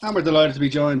And we're delighted to be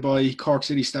joined by Cork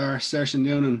City star Saoirse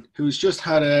Noonan, who's just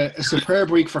had a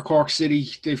superb week for Cork City.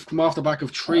 They've come off the back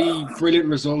of three brilliant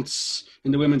results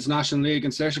in the Women's National League,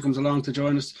 and Saoirse comes along to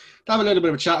join us to have a little bit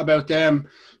of a chat about them,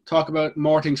 talk about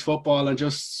more things football and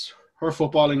just her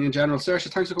footballing in general.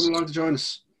 Saoirse, thanks for coming along to join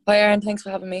us. Hi Aaron, thanks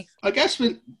for having me. I guess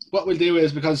what we'll do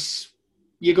is, because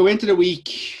you go into the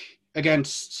week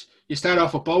you start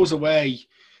off with Bows away.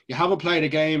 You haven't played a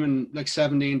game in like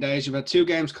 17 days. You've had two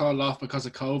games called off because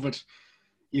of COVID.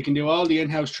 You can do all the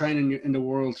in-house training in the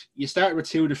world. You start with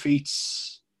two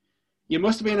defeats. You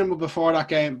must have been in before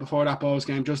that Bows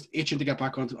game, just itching to get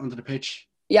back onto the pitch.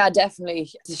 Yeah, definitely.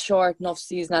 It's a short enough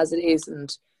season as it is,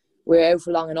 and we're out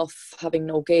for long enough having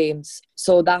no games.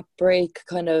 So that break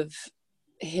kind of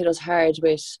hit us hard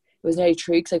with, it was nearly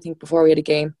 3 weeks, I think, before we had a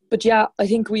game. But yeah, I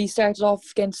think we started off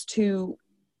against two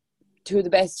of the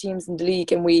best teams in the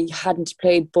league, and we hadn't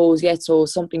played Bows yet, so it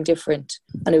was something different,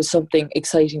 and it was something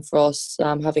exciting for us,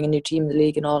 having a new team in the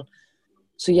league and all.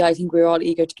 So yeah, I think we were all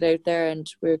eager to get out there, and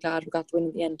we were glad we got the win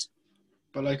in the end.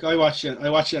 But like I watched you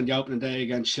on the opening day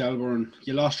against Shelbourne.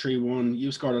 You lost 3-1.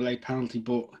 You scored a late penalty,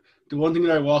 but the one thing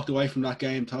that I walked away from that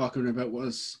game talking about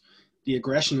was the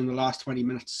aggression in the last 20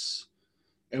 minutes.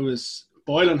 It was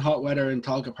boiling hot weather in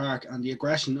Talca Park, and the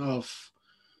aggression of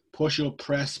push up,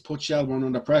 press, put Shelbourne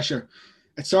under pressure.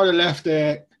 It sort of left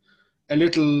a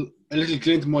little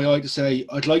glint in my eye to say,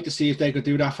 I'd like to see if they could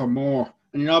do that for more.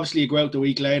 And then obviously you go out the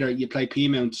week later, you play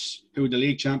Peamount, who are the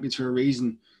league champions for a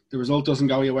reason. The result doesn't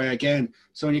go your way again.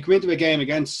 So when you come into a game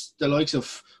against the likes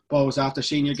of Bows after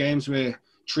senior games with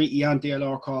Treaty and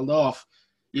DLR called off,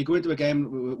 you go into a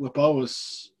game with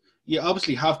Bows, you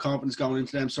obviously have confidence going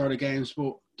into them sort of games,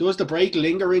 but does the break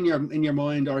linger in your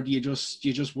mind, or do you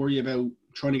just worry about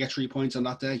trying to get 3 points on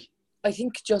that day? I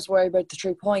think just worry about the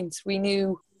 3 points. We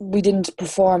knew we didn't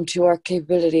perform to our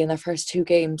capability in our first two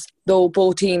games, though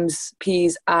both teams,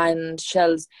 Peas and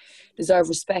Shells, deserve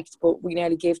respect, but we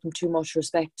nearly gave them too much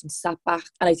respect and sat back.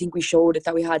 And I think we showed it,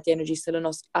 that we had the energy still in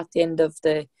us at the end of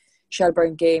the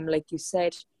Shelbourne game, like you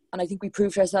said. And I think we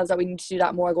proved to ourselves that we need to do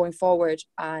that more going forward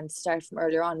and start from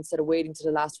earlier on instead of waiting to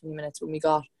the last 20 minutes when we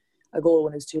got a goal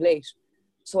when it was too late.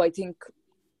 So I think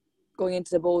going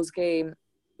into the Bows game,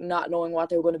 not knowing what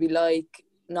they were going to be like,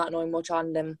 not knowing much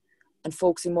on them, and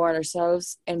focusing more on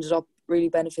ourselves ended up really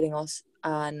benefiting us,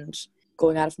 and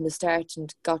going at it from the start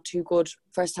and got two good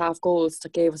first half goals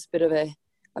that gave us a bit of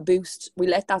a boost. We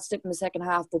let that slip in the second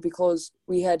half, but because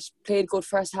we had played good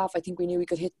first half, I think we knew we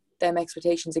could hit them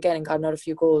expectations again and got another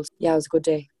few goals. Yeah, it was a good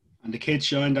day. And the kids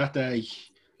shined that day.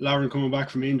 Lauren coming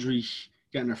back from injury,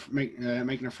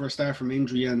 making her first start from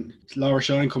injury, and Laura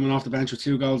Shine coming off the bench with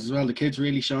 2 goals as well. The kids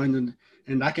really shined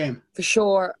in that game. For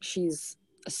sure, she's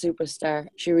a superstar.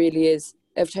 She really is.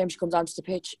 Every time she comes onto the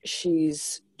pitch,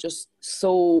 she's just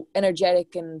so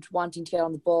energetic and wanting to get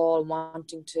on the ball and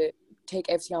wanting to take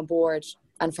everything on board.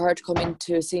 And for her to come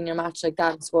into a senior match like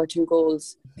that and score 2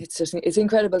 goals, it's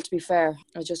incredible, to be fair.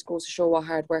 It just goes to show what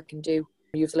hard work can do.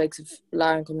 You have the likes of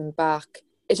Lauren coming back.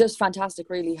 It's just fantastic,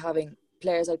 really, having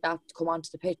players like that to come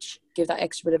onto the pitch, give that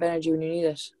extra bit of energy when you need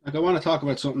it. Like, I want to talk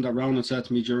about something that Ronan said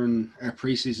to me during our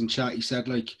pre-season chat. He said,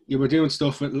 like, you were doing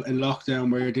stuff in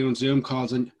lockdown where you're doing Zoom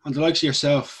calls, and the likes of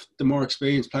yourself, the more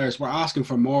experienced players, were asking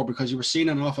for more because you were seeing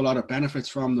an awful lot of benefits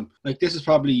from them. Like, this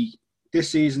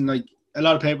season, like, a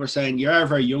lot of people are saying you're a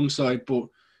very young side, but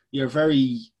you're a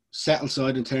very settled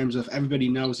side in terms of everybody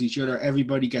knows each other,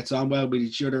 everybody gets on well with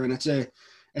each other, and it's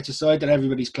a side that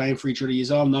everybody's playing for each other.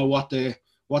 You all know what the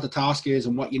task is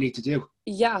and what you need to do.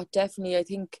 Yeah, definitely. I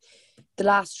think the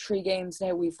last 3 games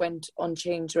now we've went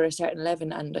unchanged with our starting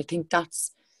 11, and I think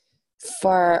that's,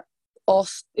 for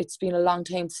us, it's been a long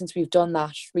time since we've done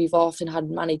that. We've often had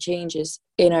many changes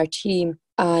in our team,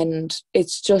 and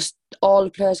it's just all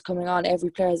the players coming on. Every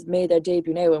player has made their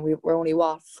debut now, and we're only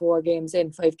 5 games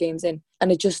in,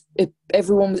 and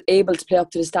everyone was able to play up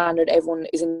to the standard. Everyone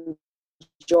is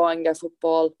enjoying their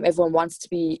football. Everyone wants to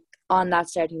be on that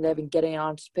starting 11, getting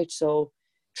onto the pitch. So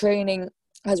training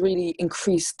has really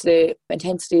increased, the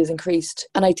intensity has increased,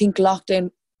 and I think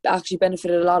lockdown actually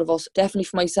benefited a lot of us. Definitely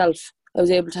for myself, I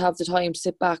was able to have the time to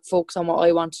sit back, focus on what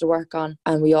I wanted to work on,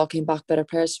 and we all came back better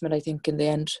players from it, I think, in the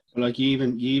end. Like you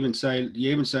even say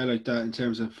like that in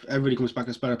terms of everybody comes back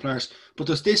as better players. But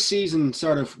does this season,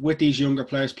 sort of with these younger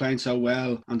players playing so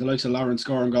well and the likes of Lauren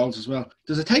scoring goals as well,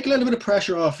 does it take a little bit of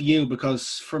pressure off you?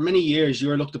 Because for many years you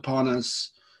were looked upon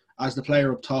as the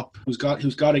player up top who's got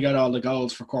to get all the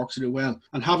goals for Cork to do well,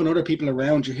 and having other people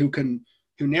around you who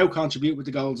now contribute with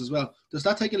the goals as well. Does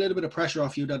that take a little bit of pressure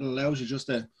off you that allows you just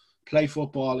to play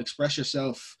football, express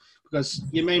yourself? because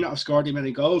you may not have scored the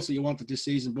many goals that you wanted this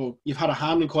season, but you've had a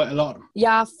hand in quite a lot of them.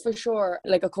 Yeah, for sure.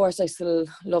 Like, of course, I still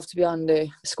love to be on the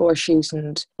score sheet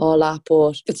and all that,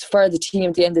 but it's for the team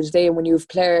at the end of the day. And when you have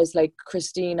players like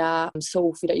Christina and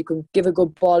Sophie that you can give a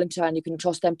good ball into and you can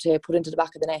trust them to put into the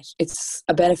back of the net, it's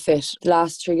a benefit. The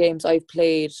last 3 games I've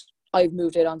played, I've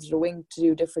moved it onto the wing to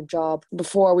do a different job.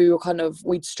 Before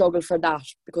we'd struggle for that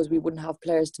because we wouldn't have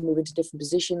players to move into different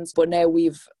positions. But now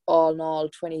we've all in all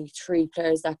 23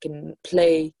 players that can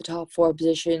play the top 4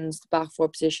 positions, the back 4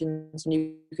 positions, and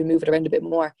you can move it around a bit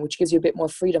more, which gives you a bit more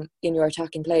freedom in your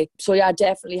attacking play. So yeah,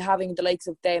 definitely having the likes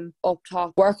of them up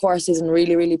top, workhorses, and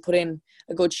really, really put in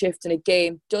a good shift in a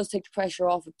game does take the pressure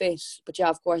off a bit. But yeah,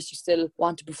 of course, you still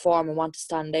want to perform and want to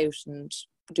stand out and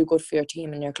do good for your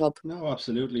team and your club. No,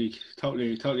 absolutely.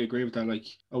 Totally agree with that. Like,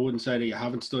 I wouldn't say that you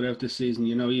haven't stood out this season.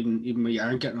 You know, even when you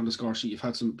aren't getting on the score sheet, you've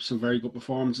had some very good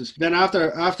performances. Then after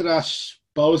that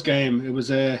Bows game, it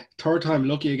was a third time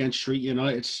lucky against Street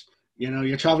United. You know,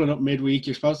 you're travelling up midweek.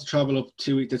 You're supposed to travel up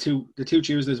the two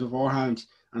Tuesdays beforehand,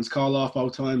 and it's called off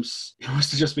both times. You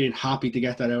must have just been happy to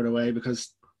get that out of the way, because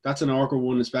that's an awkward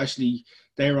one, especially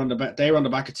they were on the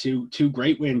back of two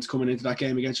great wins coming into that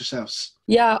game against yourselves.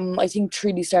 Yeah, I think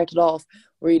Treaty started off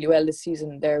really well this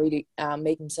season. They're really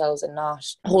making themselves and not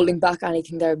holding back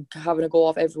anything. They're having a go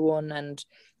off everyone, and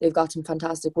they've got some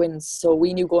fantastic wins. So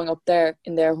we knew going up there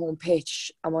in their home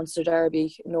pitch, a Munster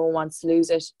derby, no one wants to lose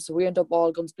it. So we end up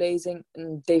all guns blazing,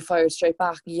 and they fired straight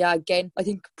back. Yeah, again, I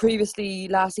think previously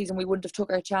last season we wouldn't have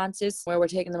took our chances, where we're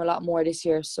taking them a lot more this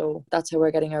year. So that's how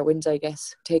we're getting our wins, I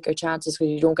guess. Take our chances, because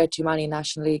you don't get too many in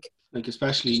National League. Like,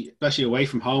 especially away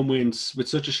from home wins with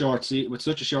such a short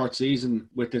season,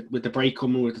 with the break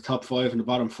coming with the top 5 and the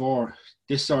bottom 4.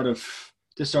 This sort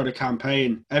of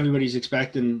campaign, everybody's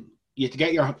expecting you to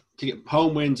get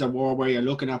home wins and where you're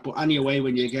looking at, but any away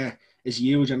win you get is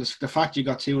huge, and the fact you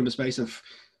got 2 in the space of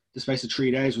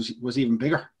 3 days was even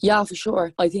bigger. Yeah, for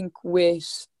sure. I think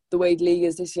with the way the league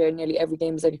is this year, nearly every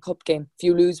game is like a cup game. If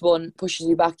you lose one, it pushes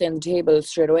you back down the table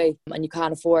straight away, and you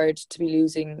can't afford to be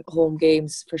losing home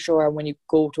games for sure. When you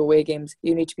go to away games,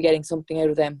 you need to be getting something out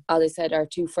of them. As I said, our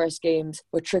 2 first games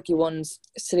were tricky ones,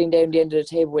 sitting down the end of the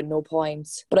table with no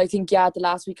points. But I think, yeah, the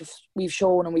last week we've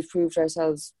shown and we've proved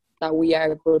ourselves that we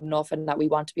are good enough and that we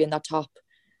want to be in that top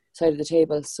side of the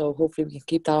table. So hopefully we can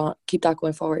keep that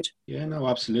going forward. Yeah, no,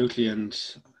 absolutely. And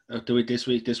do it this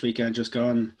weekend just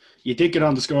gone. You did get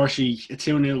on the score sheet, a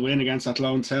 2-0 win against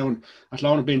Athlone Town.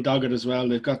 Athlone have been dogged as well.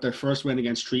 They've got their first win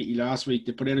against Treaty last week.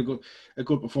 They put in a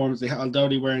good performance. Although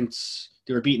they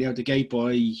were beaten out the gate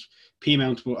by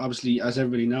Peamount, but obviously, as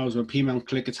everybody knows, when Peamount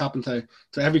click, it's happened to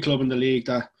every club in the league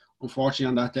that unfortunately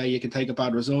on that day you can take a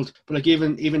bad result. But like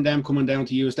even them coming down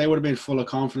to use, they would have been full of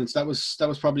confidence. That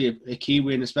was probably a key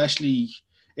win, especially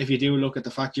if you do look at the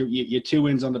fact you 2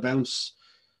 wins on the bounce.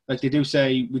 Like they do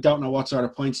say, we don't know what sort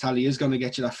of points tally is going to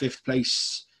get you that 5th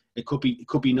place. It could be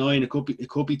 9. It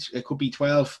could be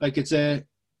 12. Like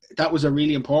that was a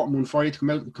really important one for you to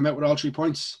come out with all 3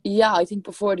 points. Yeah, I think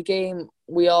before the game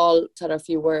we all said a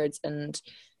few words, and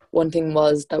one thing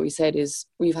we said is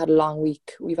we've had a long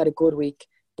week, we've had a good week,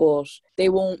 but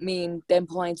them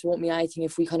points won't mean anything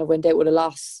if we kind of went out with a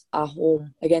loss at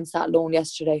home against that Athlone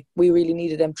yesterday. We really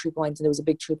needed them 3 points, and there was a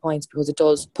big 3 points, because it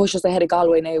does push us ahead of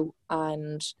Galway now,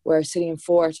 and we're sitting in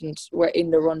 4th and we're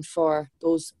in the run for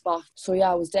those spots. So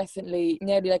yeah, it was definitely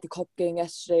nearly like a cup game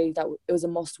yesterday. That it was a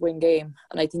must-win game,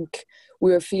 and I think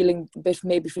we were feeling a bit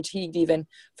maybe fatigued even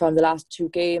from the last 2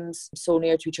 games, so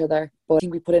near to each other. But I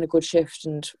think we put in a good shift,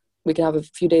 and we can have a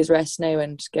few days rest now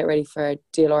and get ready for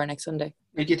DLR next Sunday.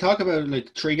 Like you talk about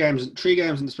like 3 games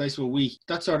in the space of a week,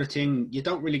 that sort of thing, you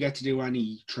don't really get to do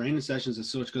any training sessions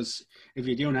as such, because if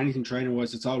you're doing anything training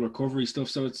wise, it's all recovery stuff.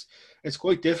 So it's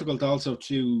quite difficult also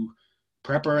to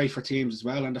prepare for teams as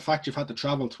well. And the fact you've had to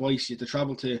travel twice, you had to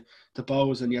travel to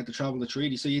Bows and you had to travel to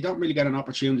Treaty, so you don't really get an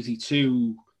opportunity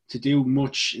to do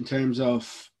much in terms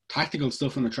of tactical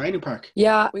stuff in the training park.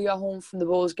 Yeah, we got home from the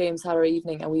Bows game Saturday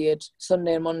evening, and we had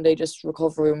Sunday and Monday just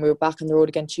recovery, and we were back on the road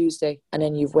again Tuesday, and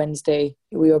then you've Wednesday.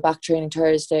 We were back training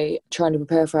Thursday, trying to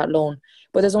prepare for Athlone.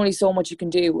 But there's only so much you can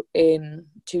do in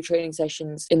 2 training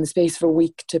sessions in the space of a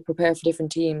week to prepare for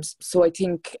different teams. So I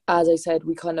think, as I said,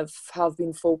 we kind of have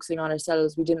been focusing on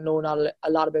ourselves. We didn't know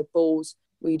a lot about Bows.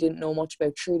 We didn't know much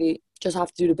about Treaty. Just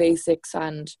have to do the basics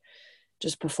and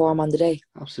just perform on the day.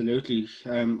 Absolutely.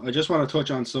 I just want to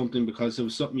touch on something, because it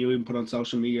was something you even put on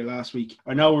social media last week.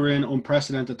 I know we're in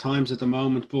unprecedented times at the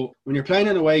moment, but when you're playing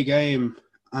an away game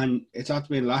and it's after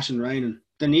being lashing raining,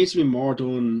 there needs to be more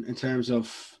done in terms of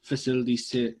facilities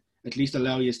to at least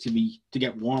allow you to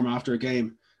get warm after a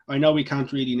game. I know we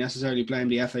can't really necessarily blame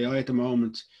the FAI at the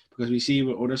moment, because we see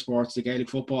with other sports, the Gaelic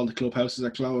football, the clubhouses are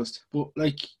closed. But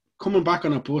like coming back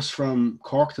on a bus from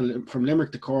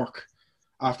Limerick to Cork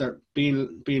after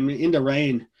being in the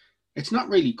rain, it's not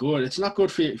really good. It's not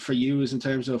good for you in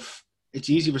terms of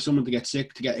it's easy for someone to get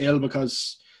sick, to get ill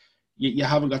because you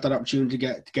haven't got that opportunity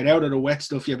to get out of the wet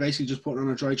stuff. You're basically just putting on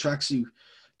a dry tracksuit.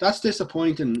 That's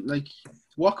disappointing. Like,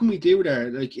 what can we do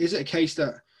there? Like, is it a case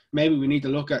that maybe we need to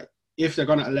look at if they're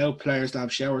going to allow players to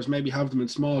have showers, maybe have them in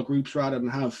small groups rather than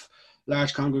have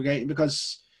large congregating?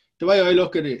 Because the way I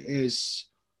look at it is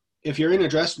if you're in a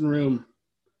dressing room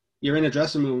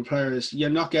with players, you're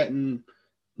not getting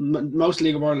most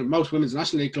League of Ireland, most women's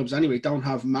national league clubs anyway, don't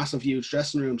have massive, huge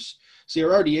dressing rooms. So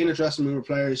you're already in a dressing room with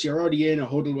players. You're already in a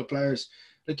huddle with players.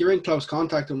 Like, you're in close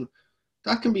contact, and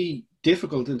that can be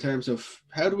difficult in terms of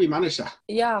how do we manage that?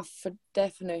 Yeah, for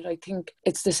definite. I think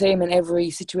it's the same in every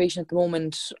situation at the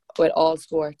moment with all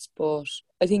sports. But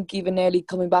I think even nearly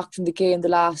coming back from the game the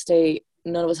last day,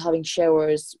 none of us having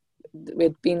showers,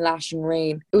 with being lashing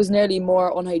rain. It was nearly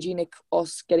more unhygienic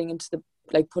us getting into the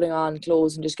putting on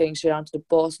clothes and just getting straight onto the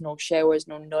bus, no showers,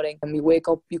 no nothing. And you wake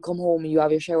up, you come home and you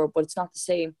have your shower, but it's not the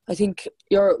same. I think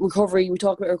your recovery, we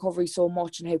talk about recovery so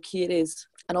much and how key it is.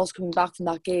 And us coming back from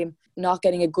that game, not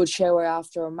getting a good shower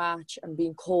after a match and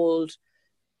being cold,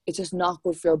 it's just not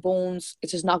good for your bones.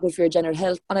 It's just not good for your general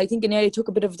health. And I think it nearly took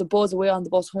a bit of the buzz away on the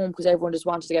bus home because everyone just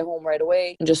wanted to get home right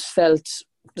away and just felt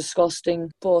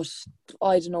disgusting. But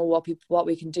I don't know what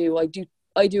we can do. I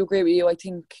do agree with you. I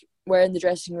think we're in the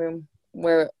dressing room,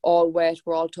 we're all wet,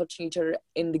 we're all touching each other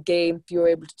in the game. If you're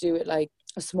able to do it like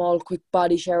a small quick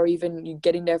body shower, even you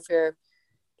get in there for your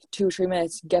 2 or 3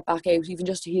 minutes, get back out, even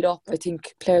just to heat up, I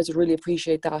think players would really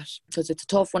appreciate that because it's a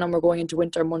tough one and we're going into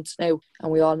winter months now and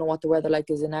we all know what the weather like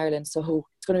is in Ireland, so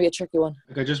it's going to be a tricky one.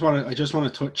 Like, I just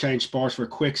want to change sports for a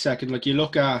quick second. Like, you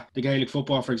look at the Gaelic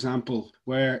football, for example,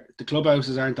 where the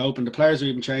clubhouses aren't open, the players are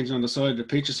even changing on the side of the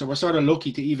pitches, so we're sort of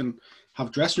lucky to even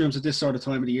have dressing rooms at this sort of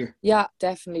time of the year. Yeah,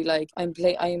 definitely. Like, I'm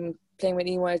playing with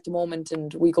Emer at the moment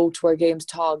and we go to our games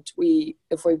togged.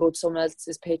 If we go to someone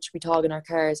else's pitch, we tog in our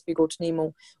cars. If we go to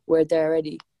Nemo, we're there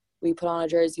ready. We put on our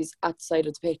jerseys at the side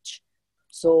of the pitch.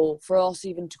 So for us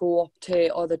even to go up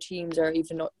to other teams or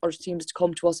even other teams to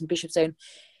come to us in Bishopstown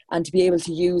and to be able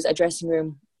to use a dressing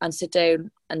room and sit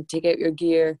down and take out your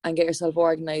gear and get yourself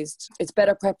organised, it's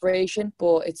better preparation,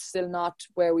 but it's still not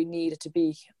where we need it to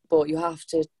be. But you have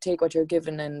to take what you're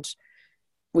given, and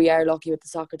we are lucky with the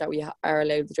soccer that we are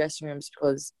allowed the dressing rooms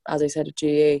because, as I said at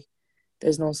GAA,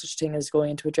 there's no such thing as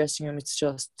going into a dressing room. It's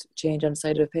just change on the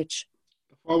side of the pitch.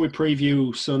 Before we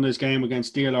preview Sunday's game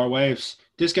against DLR Waves,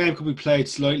 this game could be played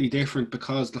slightly different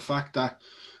because the fact that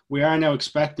we are now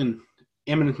expecting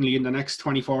imminently in the next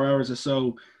 24 hours or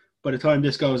so, by the time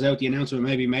this goes out, the announcement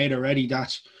may be made already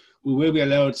that we will be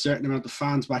allowed a certain amount of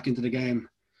fans back into the game.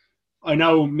 I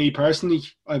know me personally,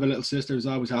 I have a little sister who's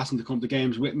always asking to come to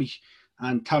games with me,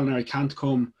 and telling her I can't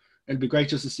come. It'd be great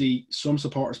just to see some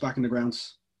supporters back in the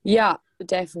grounds. Yeah,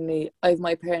 definitely. I have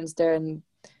my parents there and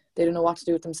they don't know what to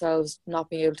do with themselves, not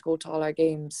being able to go to all our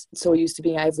games. So used to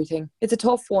being everything. It's a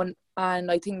tough one, and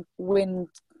I think when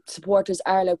supporters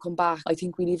are allowed to come back, I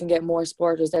think we'll even get more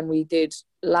supporters than we did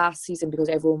last season because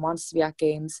everyone wants to be at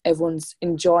games. Everyone's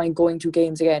enjoying going to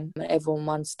games again and everyone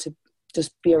wants to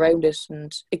just be around it,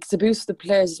 and it's a boost for the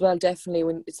players as well, definitely,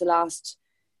 when it's the last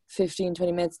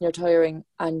 15-20 minutes and you're tiring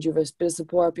and you have a bit of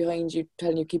support behind you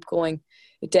telling you keep going.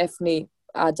 It definitely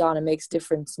adds on and makes a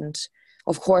difference. And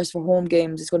of course for home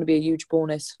games it's going to be a huge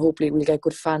bonus. Hopefully we'll get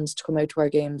good fans to come out to our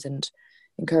games and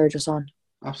encourage us on.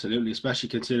 Absolutely, especially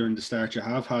considering the start you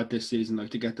have had this season,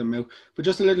 like to get them out. But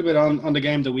just a little bit on the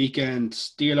game the weekend,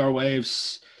 DLR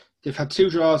Waves, they've had two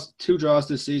draws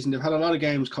this season. They've had a lot of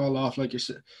games called off like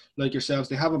yourselves.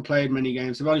 They haven't played many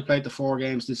games. They've only played the 4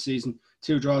 games this season,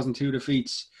 2 draws and 2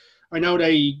 defeats. I know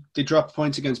they dropped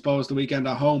points against Bows the weekend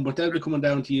at home, but they'll be coming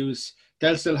down to use.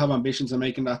 They'll still have ambitions of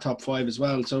making that top 5 as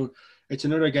well. So it's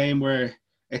another game where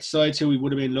it's sides who we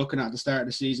would have been looking at the start of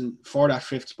the season for that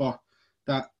 5th spot.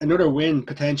 That another win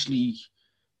potentially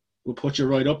will put you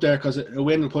right up there, because a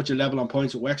win will put you level on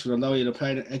points with Wexford and allow you to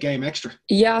play a game extra.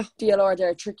 Yeah, DLR, they're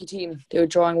a tricky team. They were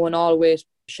drawing 1-1 with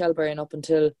Shelburne up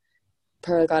until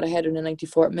Pearl got ahead in the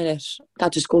 94th minute.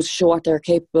 That just goes to show what they're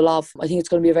capable of. I think it's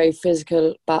going to be a very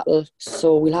physical battle,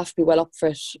 so we'll have to be well up for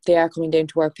it. They are coming down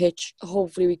to our pitch.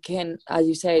 Hopefully we can, as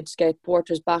you said, get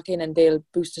Porters back in and they'll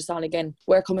boost us on again.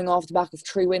 We're coming off the back of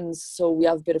 3 wins, so we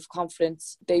have a bit of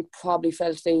confidence. They probably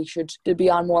felt they'd be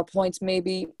on more points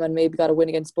maybe, and maybe got a win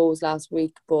against Bows last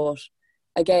week, but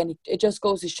again, it just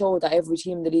goes to show that every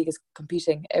team in the league is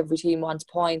competing. Every team wants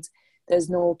points. there's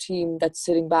no team that's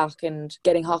sitting back and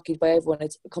getting hockeyed by everyone.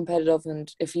 It's competitive,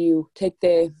 and if you take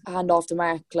the hand off the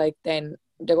mark, like, then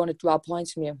they're going to rob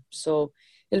points from you. So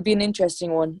it'll be an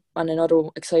interesting one and another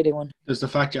exciting one. There's the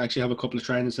fact you actually have a couple of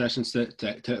training sessions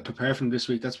to prepare from this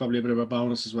week. That's probably a bit of a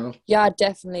bonus as well. Yeah,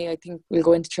 definitely. I think we'll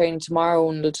go into training tomorrow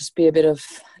and it'll just be a bit of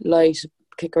light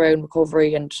kick around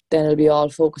recovery, and then it'll be all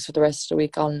focused for the rest of the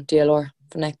week on DLR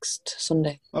for next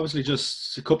Sunday. Obviously,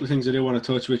 just a couple of things I do want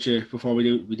to touch with you before we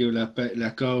do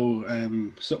let go.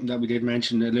 Something that we did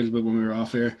mention a little bit when we were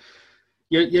off here.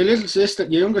 Your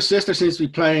younger sister seems to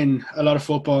be playing a lot of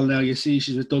football now. You see,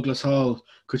 she's with Douglas Hall.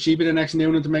 Could she be the next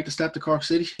Noonan to make the step to Cork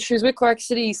City? She was with Cork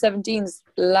City 17s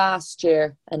last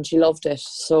year and she loved it.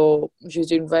 So she was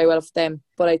doing very well for them.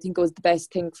 But I think it was the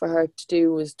best thing for her to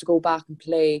do was to go back and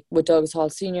play with Douglas Hall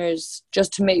seniors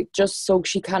just so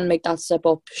she can make that step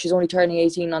up. She's only turning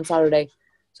 18 on Saturday.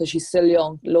 So she's still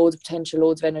young, loads of potential,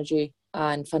 loads of energy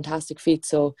and fantastic feet.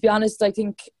 So to be honest, I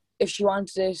think if she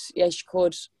wanted it, yes, she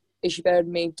could. Is she better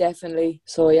than me? Definitely.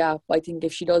 So yeah, I think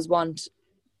if she does want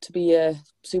to be a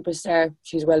superstar,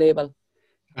 she's well able.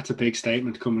 That's a big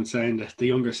statement coming saying that the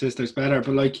younger sister's better.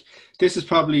 But like, this is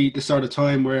probably the sort of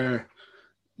time where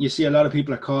you see a lot of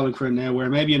people are calling for it now,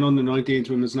 where maybe an under-19s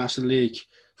Women's National League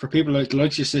for people like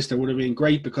your sister would have been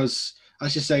great, because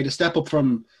as you say, the step up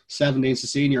from 17s to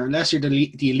senior, unless you're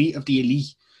the elite of the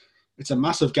elite, it's a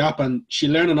massive gap, and she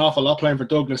learned an awful lot playing for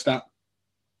Douglas that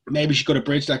maybe she could have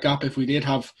bridged that gap if we did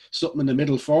have something in the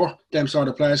middle for them sort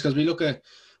of players. Because we look at,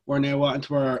 we're now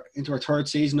into our third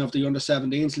season of the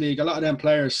under-17s league. A lot of them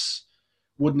players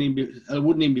wouldn't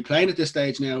even be playing at this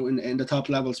stage now in the top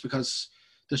levels, because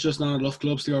there's just not enough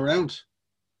clubs to go around.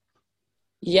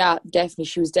 Yeah, definitely.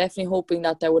 She was definitely hoping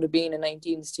that there would have been a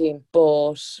 19s team,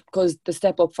 but because the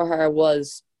step up for her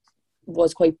was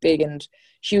quite big, and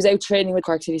she was out training with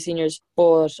Cork City seniors,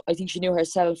 but I think she knew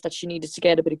herself that she needed to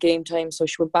get a bit of game time, so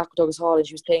she went back with Douglas Hall and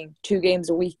she was playing 2 games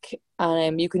a week,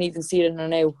 and you can even see it in her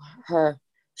now. Her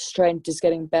strength is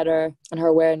getting better and her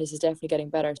awareness is definitely getting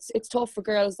better. It's tough for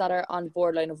girls that are on the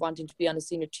borderline of wanting to be on a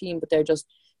senior team, but they're just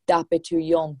that bit too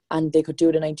young, and they could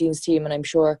do the 19s team, and I'm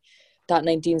sure that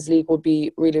 19s league would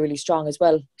be really, really strong as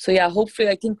well. So yeah, hopefully,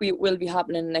 I think we will be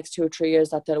happening in the next 2 or 3 years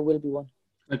that there will be one.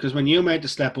 Because when you made the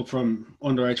step up from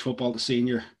underage football to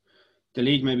senior, the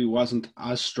league maybe wasn't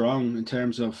as strong in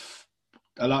terms of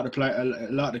a lot of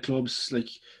the clubs. Like,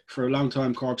 for a long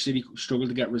time, Cork City struggled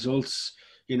to get results.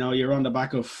 You know, you're on the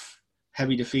back of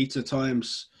heavy defeats at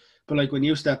times. But like, when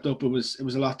you stepped up, it was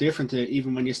a lot different to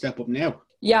even when you step up now.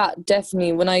 Yeah,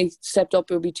 definitely. When I stepped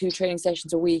up, it would be 2 training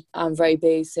sessions a week and very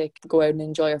basic. Go out and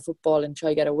enjoy our football and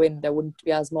try get a win. There wouldn't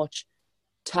be as much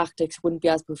tactics, wouldn't be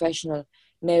as professional.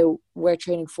 Now we're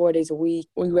training 4 days a week.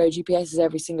 We wear GPSs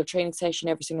every single training session,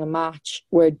 every single match.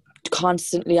 We're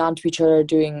constantly onto each other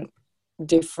doing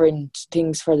different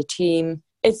things for the team.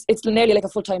 It's nearly like a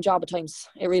full-time job at times.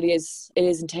 It really is. It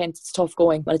is intense. It's tough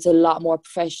going, but it's a lot more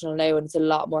professional now, and it's a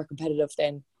lot more competitive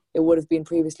than it would have been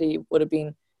previously. It would have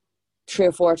been 3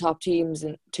 or 4 top teams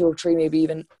and 2 or 3 maybe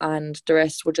even, and the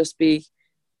rest would just be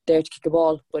there to kick a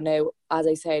ball. But now, as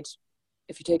I said,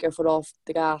 if you take your foot off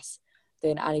the gas,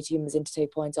 then any team is in to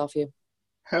take points off you.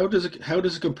 How does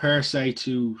it compare, say,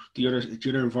 to the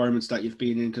other environments that you've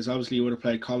been in? Because obviously you would have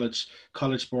played college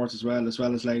sports as well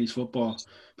as ladies football.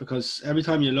 Because every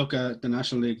time you look at the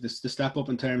National League, the step up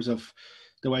in terms of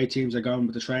the way teams are going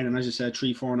with the training, as you said,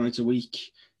 3-4 nights a week.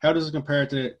 How does it compare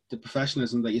to the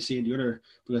professionalism that you see in the other?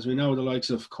 Because we know the likes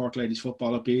of Cork ladies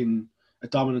football have been a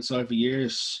dominant side for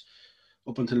years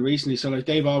up until recently. So like,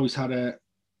 they've always had a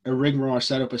rigmarole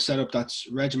setup, a setup that's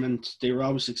regiment. They were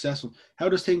always successful. How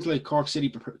does things like Cork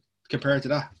City compare to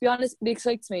that? To be honest, it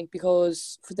excites me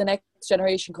because for the next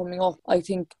generation coming up, I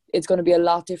think it's going to be a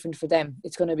lot different for them.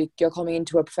 It's going to be, you're coming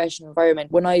into a professional environment.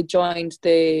 When I joined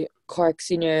the Cork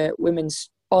Senior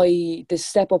Women's, the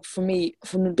step up for me,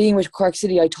 from being with Cork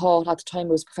City, I thought at the time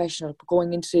it was professional, but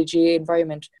going into the GA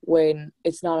environment when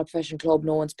it's not a professional club,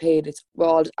 no one's paid, we're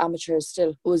all amateurs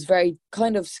still, it was very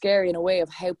kind of scary in a way of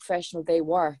how professional they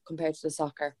were compared to the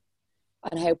soccer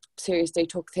and how serious they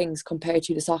took things compared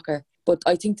to the soccer. But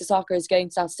I think the soccer is getting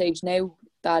to that stage now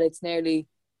that it's nearly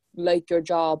like your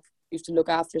job. You have to look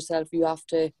after yourself, you have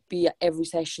to be at every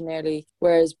session nearly,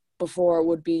 whereas before it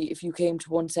would be if you came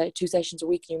to 2 sessions a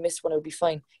week and you missed one, it would be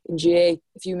fine. In GA,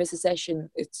 if you miss a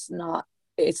session, it's not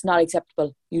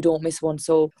acceptable. You don't miss one.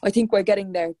 So I think we're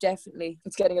getting there, definitely.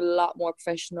 It's getting a lot more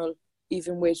professional,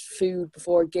 even with food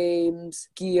before games,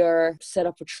 gear, set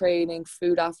up for training,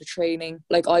 food after training.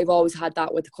 Like, I've always had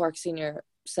that with the Cork Senior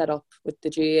set up with the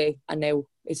GA, and now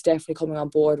it's definitely coming on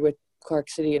board with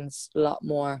Cork City, and it's a lot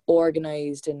more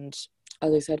organised and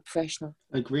as I said, professional.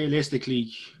 Like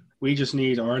realistically, we just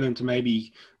need Ireland to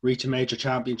maybe reach a major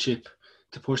championship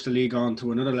to push the league on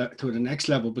to to the next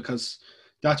level, because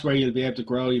that's where you'll be able to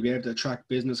grow. You'll be able to attract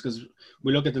business, because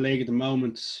we look at the league at the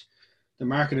moment, the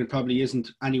marketing probably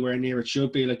isn't anywhere near it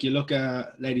should be. Like you look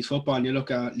at ladies football and you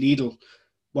look at Lidl,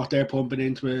 what they're pumping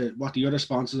into it, what the other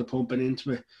sponsors are pumping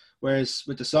into it. Whereas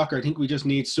with the soccer, I think we just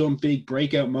need some big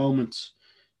breakout moments,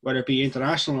 whether it be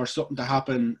international or something to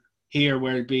happen here,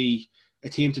 where it be a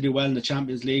team to do well in the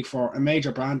Champions League, for a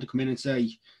major brand to come in and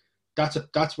say,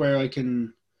 that's where I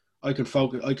can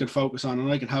focus on,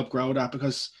 and I can help grow that.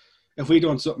 Because if we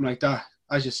done something like that,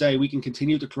 as you say, we can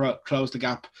continue to close the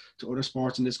gap to other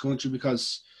sports in this country,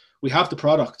 because we have the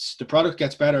products. The product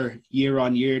gets better year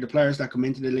on year. The players that come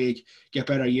into the league get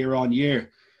better year on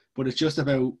year. But it's just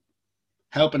about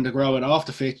helping to grow it off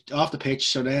the pitch.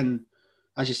 So then,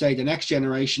 as you say, the next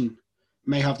generation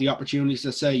may have the opportunities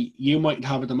that say you mightn't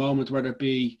have at the moment, whether it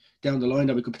be down the line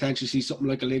that we could potentially see something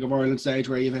like a League of Ireland stage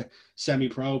where you have a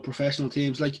semi-pro professional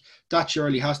teams. Like that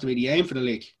surely has to be the aim for the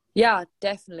league. Yeah,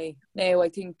 definitely. Now, I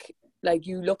think, like,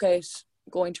 you look at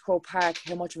going to Croke Park,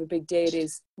 how much of a big day it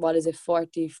is. What is it,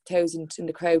 40,000 in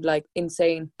the crowd, like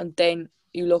insane. And then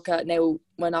you look at now,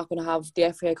 we're not going to have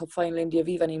the FA Cup final in the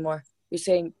Aviva anymore. You're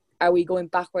saying, are we going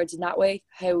backwards in that way?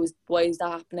 Why is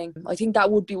that happening? I think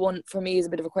that would be one for me, is a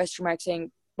bit of a question mark,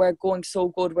 saying we're going so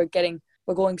good, we're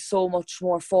going so much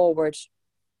more forward,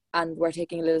 and we're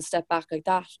taking a little step back like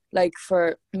that. Like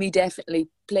for me, definitely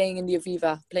playing in the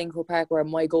Aviva, playing Croke Park were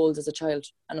my goals as a child.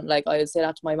 And I'm like, I would say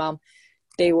that to my mum.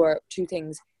 They were two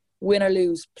things: win or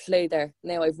lose, play there.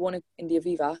 Now I've won it in the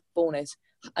Aviva, bonus.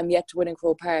 I'm yet to win in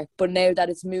Croke Park. But now that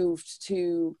it's moved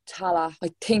to Tala,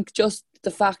 I think just the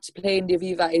fact to play in the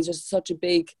Aviva is just such a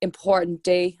big, important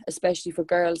day, especially for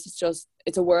girls.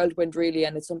 It's a whirlwind really,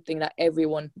 and it's something that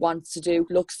everyone wants to do,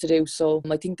 looks to do. So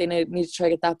I think they need to try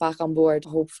to get that back on board.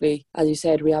 Hopefully, as you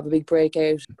said, we have a big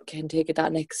breakout, can take it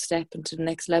that next step into the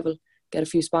next level, get a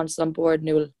few sponsors on board, and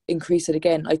it will increase it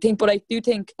again, I think. But I do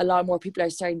think a lot more people are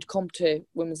starting to come to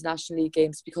Women's National League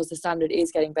games because the standard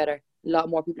is getting better. A lot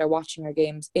more people are watching our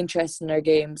games, interested in our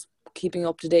games, keeping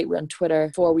up to date on Twitter.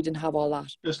 Before, we didn't have all that.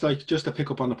 Just to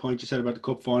pick up on the point you said about the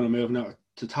cup final moving out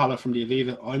to Tala from the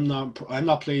Aviva, I'm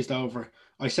not pleased over.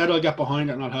 I said I'll get behind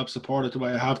it and I'll help support it the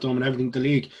way I have done and everything the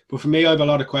league. But for me, I have a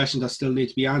lot of questions that still need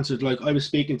to be answered. Like I was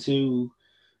speaking to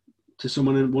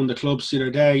someone in one of the clubs the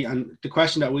other day, and the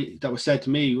question that was said to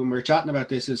me when we were chatting about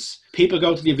this is, people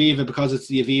go to the Aviva because it's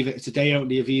the Aviva, it's a day out in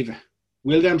the Aviva.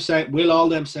 Will all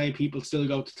them say people still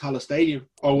go to Tala Stadium,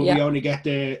 or will we only get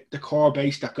the core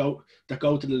base that go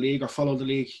to the league or follow the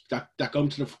league that go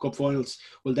to the cup finals?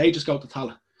 Will they just go to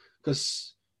Tala?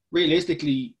 Because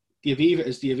realistically, the Aviva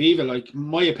is the Aviva. Like,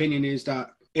 my opinion is that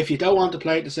if you don't want to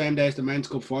play it the same day as the men's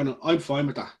cup final, I'm fine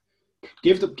with that.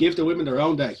 Give the women their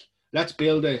own day. Let's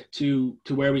build it to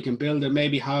where we can build it.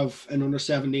 Maybe have an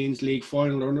under-17s league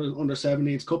final or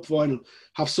under-17s cup final.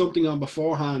 Have something on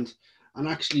beforehand and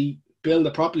actually build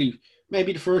it properly.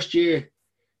 Maybe the first year,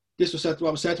 what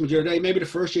was said to me the other day, maybe the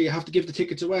first year you have to give the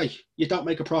tickets away. You don't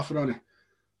make a profit on it.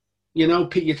 You know,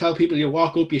 you tell people, you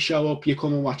walk up, you show up, you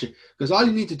come and watch it. Because all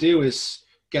you need to do is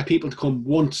get people to come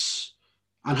once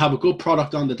and have a good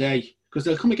product on the day, because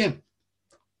they'll come again.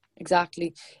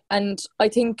 Exactly. And I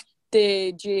think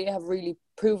the GA have really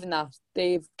proven that.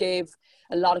 They've gave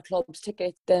a lot of clubs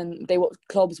tickets, then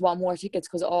clubs want more tickets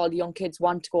because all the young kids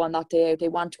want to go on that day out. They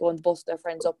want to go on the bus with their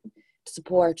friends up to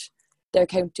support their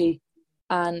county.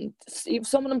 And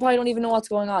some of them probably don't even know what's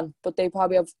going on, but they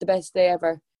probably have the best day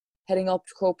ever, heading up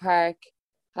to Croke Park,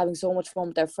 having so much fun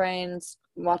with their friends,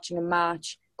 watching a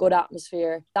match, good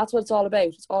atmosphere. That's what it's all about.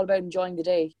 It's all about enjoying the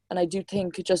day. And I do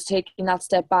think just taking that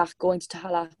step back, going to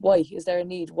Tala, why? Is there a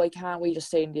need? Why can't we just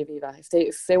stay in the Aviva?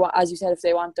 If they want, as you said, if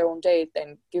they want their own day,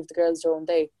 then give the girls their own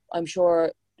day. I'm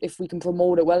sure if we can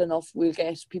promote it well enough, we'll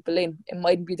get people in. It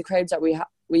mightn't be the crowds that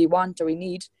we want or we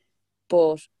need,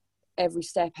 but every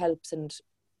step helps and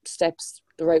steps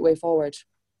the right way forward.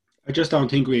 I just don't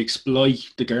think we exploit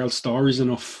the girls' stories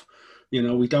enough. You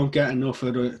know, we don't get enough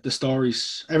of the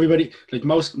stories. Everybody, like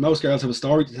most girls have a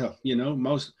story to tell. You know,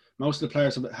 most of the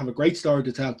players have a great story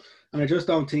to tell. And I just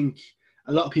don't think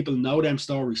a lot of people know them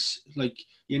stories. Like,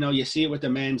 you know, you see it with the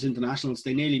men's internationals.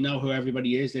 They nearly know who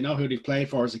everybody is. They know who they've played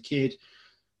for as a kid.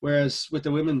 Whereas with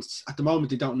the women's, at the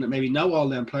moment, they don't maybe know all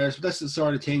them players. But that's the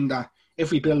sort of thing that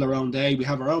if we build our own day, we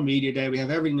have our own media day, we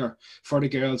have everything for the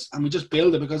girls, and we just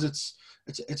build it because it's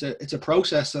a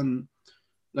process. And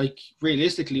like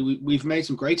realistically, we've made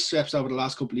some great steps over the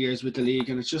last couple of years with the league,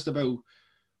 and it's just about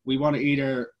we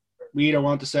either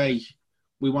want to say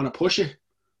we want to push it,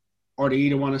 or they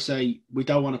either want to say we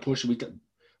don't want to push it.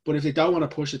 But if they don't want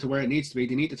to push it to where it needs to be,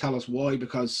 they need to tell us why,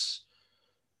 because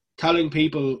telling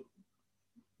people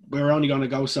we're only going to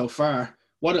go so far,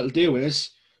 what it'll do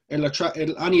is it'll attract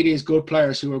any of these good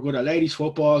players who are good at ladies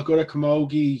football, good at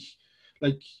camogie.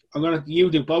 Like,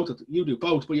 you do both,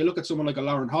 but you look at someone like a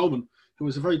Lauren Holman, who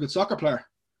is a very good soccer player,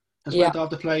 has went off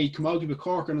to play camogie with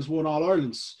Cork and has won All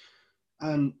Irelands,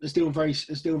 and is doing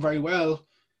very well.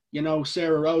 You know,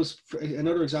 Sarah Rose,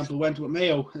 another example, went with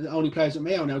Mayo, only plays at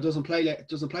Mayo now, doesn't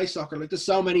play soccer. Like, there's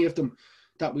so many of them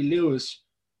that we lose,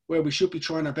 where we should be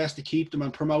trying our best to keep them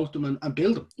and promote them and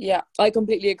build them. Yeah, I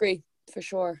completely agree, for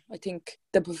sure. I think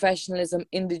the professionalism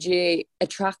in the GA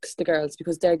attracts the girls,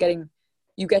 because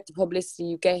you get the publicity,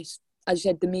 you get, as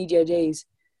you said, the media days,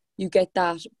 you get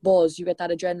that buzz, you get that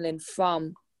adrenaline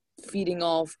from feeding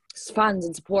off fans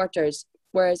and supporters,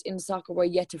 whereas in soccer we're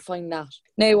yet to find that.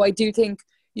 Now, I do think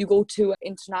you go to an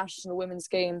international women's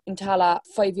game in Tala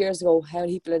 5 years ago, how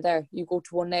many people are there? You go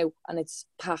to one now and it's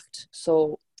packed.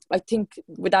 So I think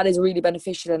that is really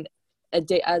beneficial, and a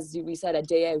day, as we said, a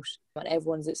day out, and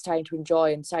everyone's starting to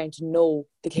enjoy and starting to know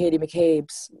the Katie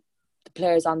McCabe's, the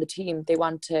players on the team. They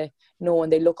want to know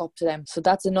and they look up to them. So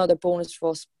that's another bonus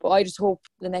for us. But I just hope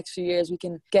the next few years we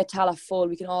can get Tala full,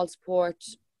 we can all support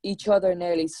each other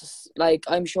nearly. So, like,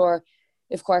 I'm sure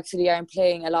if Cork City aren't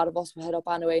playing, a lot of us will head up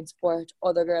anyway and support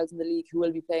other girls in the league who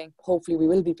will be playing. Hopefully we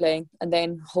will be playing. And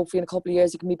then hopefully in a couple of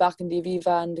years it can be back in the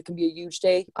Aviva and it can be a huge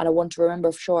day and a one to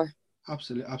remember for sure.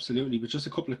 Absolutely. But just a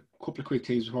couple of quick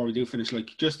things before we do finish. Like,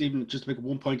 just to make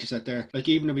one point you said there. Like,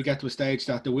 even if we get to a stage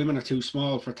that the women are too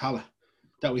small for Tala,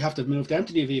 that we have to move them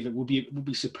to the Aviva, would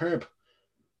be superb.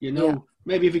 You know,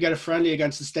 Maybe if we get a friendly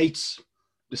against the States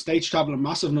travel in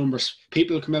massive numbers,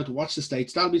 people will come out to watch the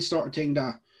States. That'll be the sort of thing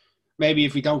that maybe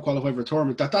if we don't qualify for a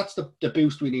tournament, that's the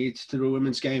boost we need to the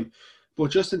women's game. But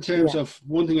just in terms of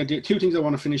two things I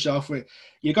want to finish off with.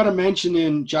 You got to mention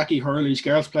in Jackie Hurley's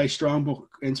Girls Play Strong book,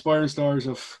 Inspiring Stories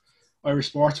of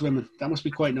Irish Sportswomen. That must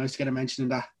be quite nice to get a mention in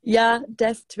that. Yeah,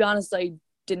 to be honest, I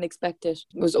didn't expect it.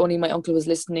 It was only my uncle was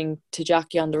listening to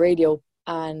Jackie on the radio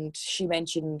and she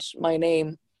mentioned my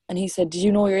name. And he said, "Did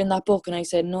you know you're in that book?" And I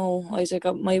said, "No." I was like,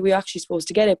 "We were actually supposed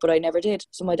to get it, but I never did."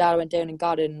 So my dad went down and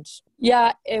got it. And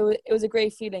yeah, it was a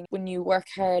great feeling when you work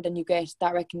hard and you get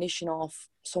that recognition of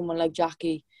someone like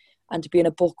Jackie, and to be in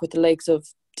a book with the likes of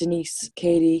Denise,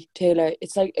 Katie, Taylor.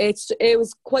 It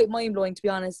was quite mind blowing, to be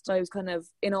honest. I was kind of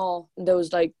in awe. And there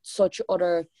was like such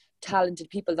other talented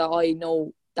people that I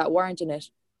know that weren't in it.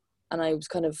 And I was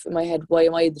kind of in my head, why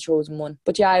am I the chosen one?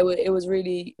 But yeah, it was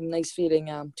really a nice feeling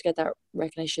to get that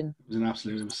recognition. It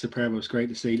was superb. It was great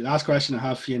to see. Last question I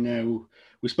have for you now.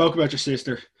 We spoke about your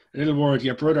sister. A little word.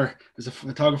 Your brother is a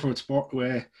photographer with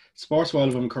Sportswell,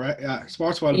 if I'm correct.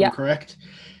 Sportswell, if I'm correct.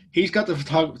 He's got the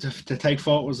photography to take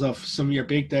photos of some of your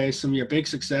big days, some of your big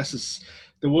successes.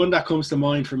 The one that comes to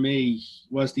mind for me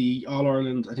was the All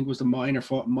Ireland. I think it was the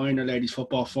minor ladies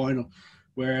football final,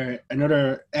 where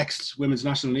another ex-Women's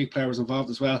National League player was involved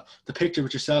as well. The picture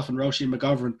with yourself and Roisin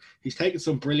McGovern. He's taken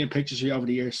some brilliant pictures of you over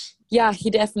the years. Yeah, he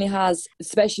definitely has,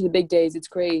 especially the big days. It's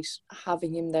great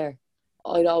having him there.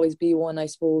 I'd always be one, I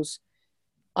suppose,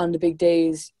 on the big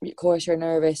days. Of course, you're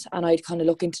nervous, and I'd kind of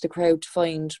look into the crowd to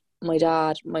find my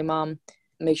dad, my mum,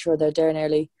 make sure they're there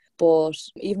early. But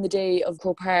even the day of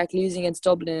Croke Park losing against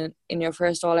Dublin in your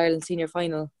first All-Ireland senior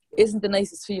final isn't the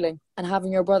nicest feeling. And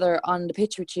having your brother on the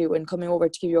pitch with you and coming over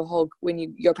to give you a hug when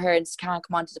your parents can't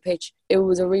come onto the pitch, it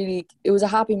was a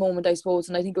happy moment, I suppose.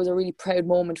 And I think it was a really proud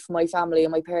moment for my family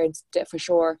and my parents, for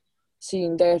sure,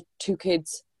 seeing their two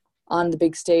kids on the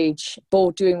big stage,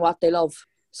 both doing what they love.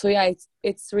 So yeah,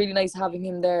 it's really nice having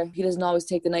him there. He doesn't always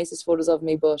take the nicest photos of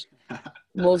me, but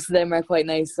most of them are quite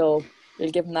nice, so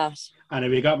we'll give him that. And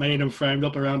have you got many of them framed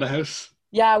up around the house?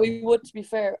 Yeah, we would, to be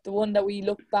fair. The one that we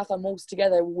look back on most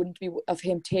together wouldn't be of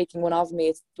him taking one of me.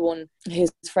 It's the one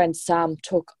his friend Sam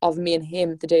took of me and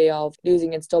him the day of losing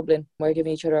against Dublin. We're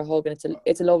giving each other a hug, and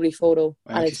it's a lovely photo.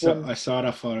 I saw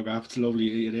that photograph. It's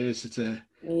lovely. It is.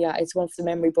 Yeah, it's one of the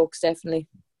memory books, definitely.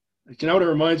 Do you know what it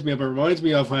reminds me of? It reminds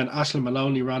me of when Aisling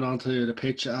Maloney ran onto the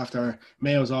pitch after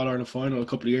Mayo's All-Ireland final a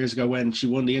couple of years ago when she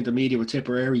won the intermediate with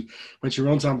Tipperary, when she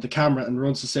runs onto the camera and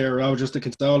runs to Sarah Rowe just to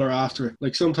console her after it.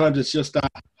 Like, sometimes it's just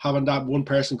that, having that one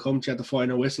person come to you at the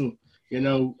final whistle, you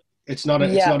know, it's not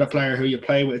a player who you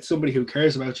play with, it's somebody who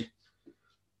cares about you.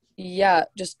 Yeah,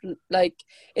 just like,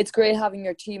 it's great having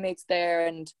your teammates there,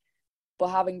 but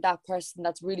having that person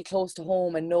that's really close to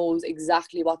home and knows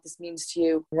exactly what this means to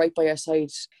you right by your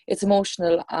side, it's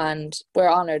emotional, and we're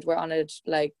honoured,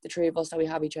 like the three of us, that we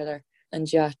have each other.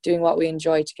 And yeah, doing what we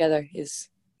enjoy together is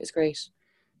great.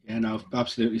 Yeah, no,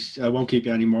 absolutely. I won't keep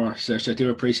you anymore, Saoirse. I do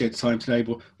appreciate the time today,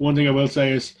 but one thing I will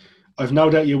say is I've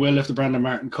no doubt you will lift the Brandon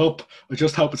Martin Cup. I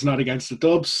just hope it's not against the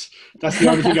Dubs. That's the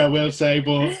only thing I will say.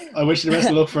 But I wish you the best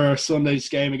of luck for Sunday's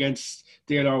game against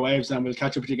DLR Waves, and we'll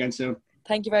catch up with you again soon.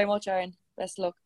 Thank you very much, Aaron. Best of luck.